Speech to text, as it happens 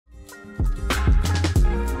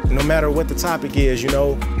no matter what the topic is, you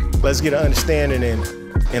know, let's get an understanding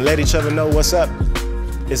and let each other know what's up.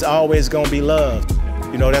 It's always gonna be love.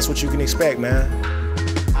 You know, that's what you can expect, man.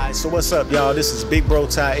 All right, so what's up, y'all? This is Big Bro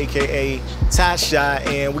Ty, AKA Ty Shot,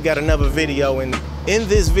 and we got another video. And in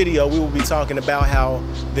this video, we will be talking about how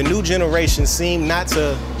the new generation seem not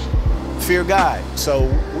to fear God. So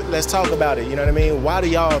let's talk about it, you know what I mean? Why do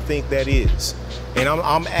y'all think that is? And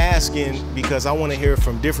I'm asking because I want to hear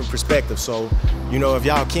from different perspectives. So, you know, if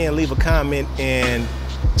y'all can leave a comment and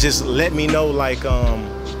just let me know, like,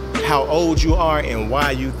 how old you are and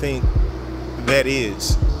why you think that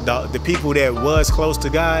is. The people that was close to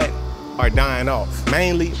God are dying off.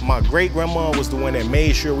 Mainly, my great-grandma was the one that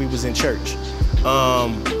made sure we was in church.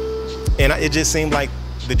 And it just seemed like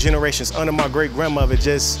the generations under my great-grandmother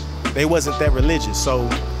they wasn't that religious. So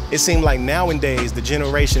it seemed like nowadays the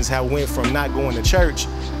generations have went from not going to church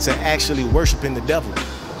to actually worshiping the devil.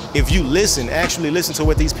 If you actually listen to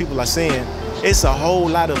what these people are saying, it's a whole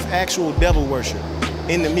lot of actual devil worship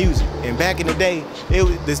in the music. And back in the day,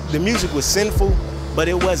 the music was sinful, but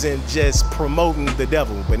it wasn't just promoting the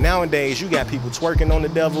devil. But nowadays, you got people twerking on the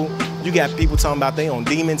devil. You got people talking about they on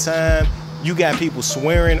demon time. You got people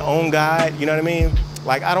swearing on God, you know what I mean?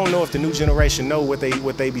 Like, I don't know if the new generation know what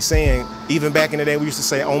they be saying. Even back in the day, we used to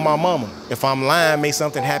say, on my mama. If I'm lying, may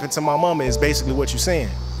something happen to my mama is basically what you're saying.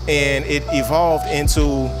 And it evolved into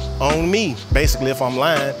on me. Basically, if I'm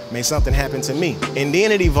lying, may something happen to me. And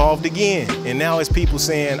then it evolved again. And now it's people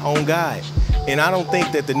saying on God. And I don't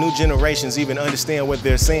think that the new generations even understand what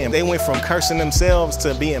they're saying. They went from cursing themselves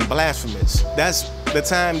to being blasphemous. That's the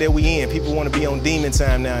time that we in. People want to be on demon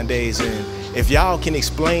time nowadays. And if y'all can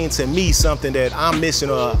explain to me something that I'm missing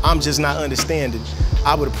or I'm just not understanding,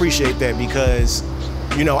 I would appreciate that, because,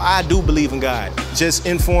 you know, I do believe in God. Just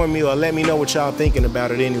inform me or let me know what y'all thinking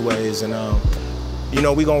about it anyways. And, you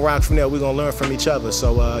know, we gonna rock from there. We gonna learn from each other.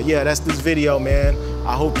 So, yeah, that's this video, man.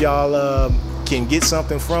 I hope y'all can get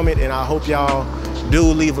something from it, and I hope y'all do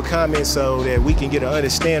leave a comment so that we can get an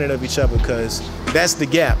understanding of each other, because that's the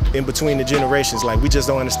gap in between the generations. Like, we just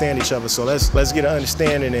don't understand each other. So let's get an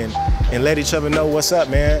understanding and let each other know what's up,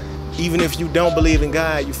 man. Even if you don't believe in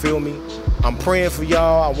God, you feel me? I'm praying for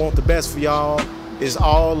y'all. I want the best for y'all. It's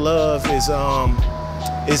all love.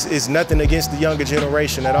 It's nothing against the younger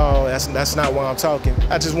generation at all. That's not why I'm talking.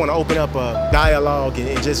 I just want to open up a dialogue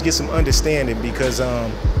and just get some understanding, because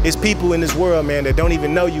it's people in this world, man, that don't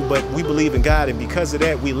even know you, but we believe in God, and because of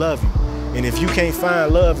that, we love you. And if you can't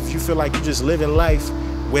find love, if you feel like you're just living life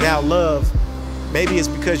without love, maybe it's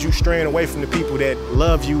because you're straying away from the people that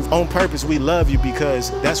love you on purpose. We love you because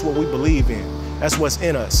that's what we believe in. That's what's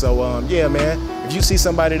in us. So, yeah, man, if you see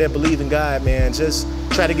somebody that believe in God, man, just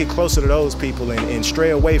try to get closer to those people and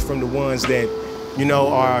stray away from the ones that, you know,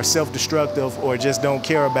 are self-destructive or just don't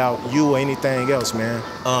care about you or anything else, man.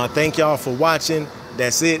 Thank y'all for watching.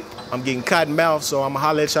 That's it. I'm getting cotton mouth, so I'm gonna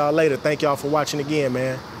holler at y'all later. Thank y'all for watching again,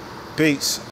 man. Peace.